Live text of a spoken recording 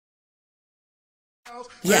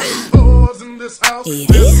Yeah,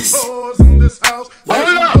 it is.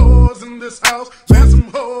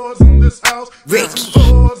 Rickie,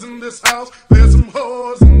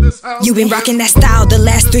 you been rocking that style the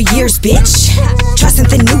last 3 years, bitch. Trusting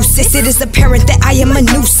the nuisance, it is apparent that I am a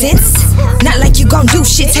nuisance. Not like you gon' do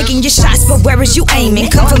shit, taking your shots, but where is you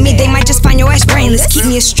aiming? Come for me, they might just find your ass brainless. Keep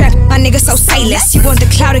me a strap, my nigga so sayless. You want the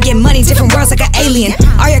cloud to get money, different worlds like an alien.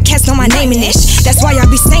 All your cats know my name in this, that's why y'all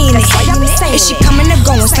be saying it. Is she coming or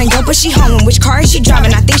going? Slang dope, but she home. Which car is she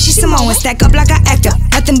driving? I think she's Samoan. Stack up like an actor,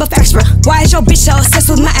 nothing but facts, bro. Why is your bitch so obsessed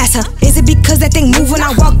with my ass, huh? Is it because that thing move when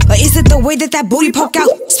I walk? Or is it the way that that booty poke out?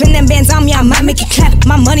 Spin them bands on me, I might make it clap.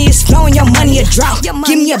 My money is flowing, your money a drought. Give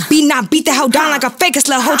me a beat, and I beat the hell down like a fake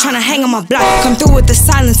slut hoe tryna hang on my block. Come through with the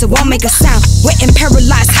silence, it won't make a sound. Wet and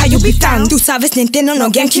paralyzed, how you be found? Tú sabes, Nintendo, no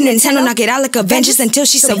GameCube, Nintendo. Knock it out like Avengers until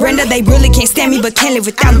she surrender. They really can't stand me, but can't live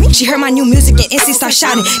without me. She heard my new music and instantly start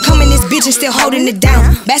shouting. Come in this bitch and still holding it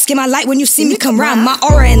down. Basking my light when you see me come round. My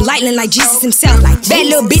aura enlightening like Jesus himself. Bad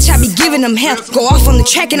little bitch, I be giving them hell. Go off on the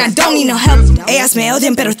track and I don't need no help. Ellas me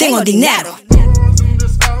odian, pero tengo dinero.